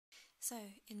So,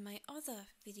 in my other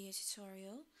video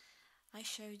tutorial, I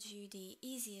showed you the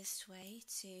easiest way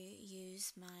to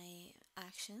use my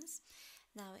actions.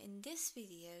 Now in this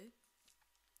video,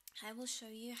 I will show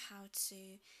you how to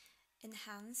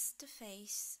enhance the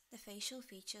facial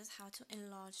features, how to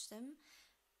enlarge them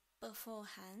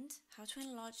beforehand, how to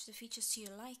enlarge the features to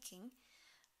your liking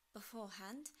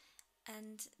beforehand,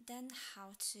 and then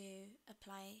how to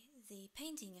apply the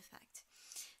painting effect.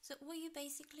 So what you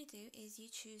basically do is you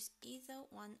choose either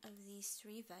one of these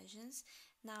three versions.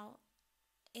 Now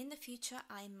in the future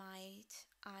I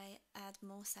add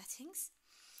more settings,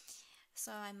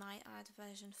 so I might add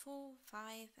version 4, 5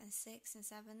 and 6 and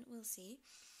 7, we'll see.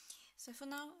 So for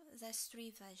now there's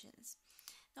three versions.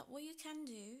 Now what you can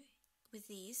do with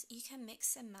these, you can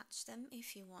mix and match them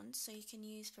if you want. So you can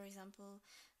use, for example,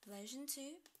 version 2,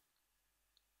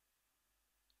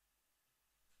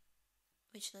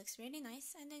 which looks really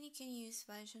nice, and then you can use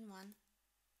version 1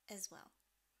 as well.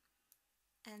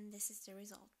 And this is the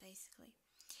result basically.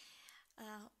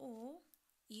 Or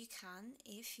you can,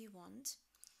 if you want,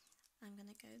 I'm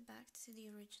gonna go back to the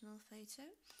original photo.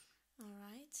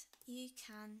 Alright, you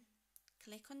can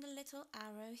click on the little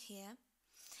arrow here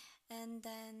and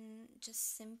then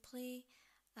just simply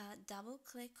double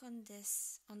click on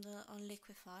this, on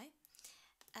Liquify,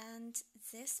 and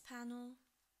this panel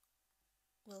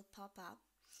will pop up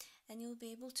and you'll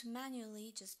be able to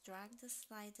manually just drag the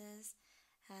sliders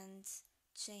and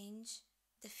change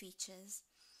the features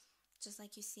just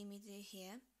like you see me do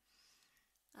here.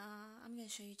 I'm going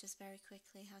to show you just very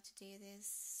quickly how to do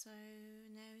this. So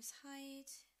nose height,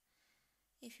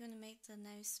 if you want to make the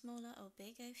nose smaller or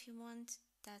bigger if you want,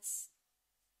 that's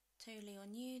totally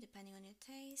on you depending on your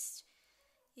taste.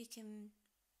 You can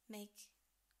make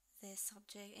the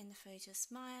subject in the photo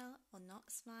smile or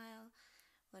not smile,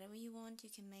 whatever you want.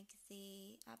 You can make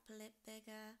the upper lip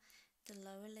bigger, the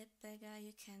lower lip bigger.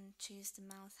 You can choose the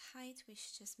mouth height,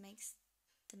 which just makes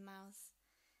the mouth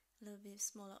a little bit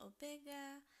smaller or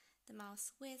bigger, the mouth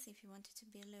width if you want it to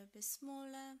be a little bit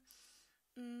smaller,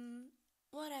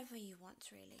 whatever you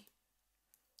want really.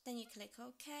 Then you click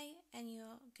OK and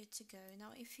you're good to go.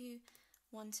 Now if you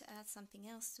want to add something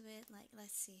else to it, like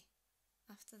let's see,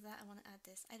 after that I want to add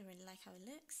this. I don't really like how it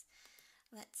looks.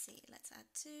 Let's see, let's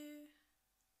add 2.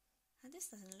 And this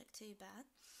doesn't look too bad.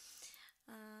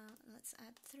 Let's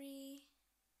add 3.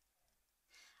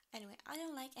 Anyway, I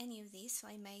don't like any of these, so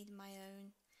I made my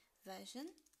own version.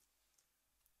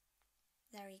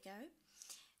 There we go.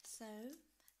 So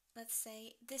let's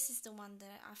say this is the one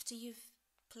that after you've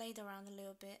played around a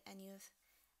little bit and you've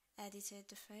edited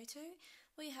the photo,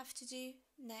 what you have to do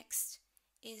next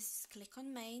is click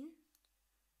on main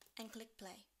and click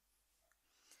play.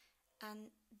 And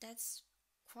that's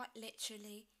quite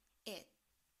literally it.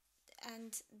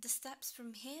 And the steps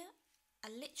from here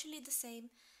are literally the same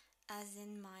as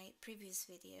in my previous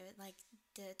video, like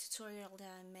the tutorial that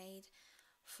I made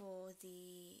for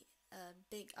the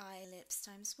big eye lips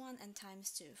 ×1 and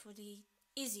 ×2, for the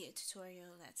easier tutorial,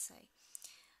 let's say.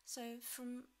 So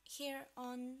from here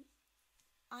on,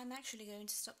 I'm actually going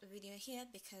to stop the video here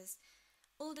because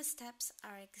all the steps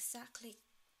are exactly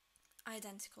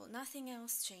identical, nothing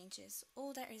else changes.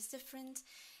 All that is different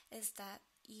is that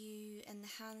you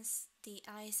enhance the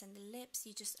eyes and the lips,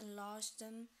 you just enlarge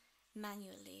them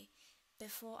manually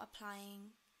before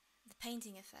applying the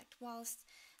painting effect, whilst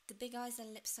the big eyes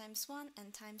and lips ×1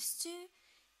 and ×2,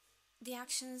 the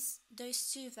actions,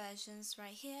 those two versions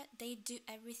right here, they do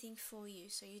everything for you,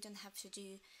 so you don't have to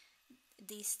do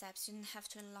these steps, you don't have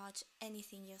to enlarge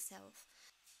anything yourself.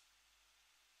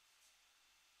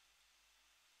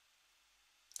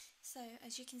 So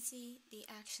as you can see, the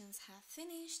actions have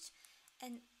finished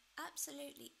and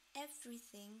absolutely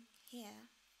everything here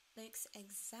looks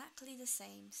exactly the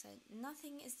same, so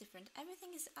nothing is different,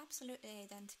 everything is absolutely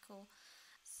identical.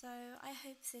 So I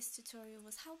hope this tutorial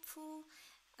was helpful.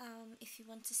 If you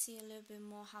want to see a little bit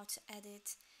more how to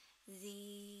edit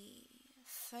the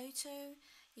photo,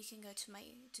 you can go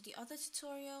to the other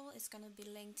tutorial. It's going to be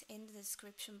linked in the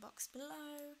description box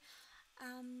below.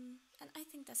 And I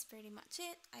think that's pretty much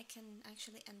it. I can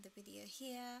actually end the video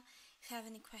here. If you have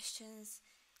any questions,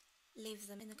 leave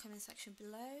them in the comment section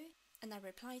below and I'll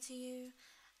reply to you.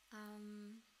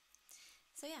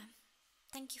 So yeah,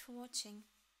 thank you for watching.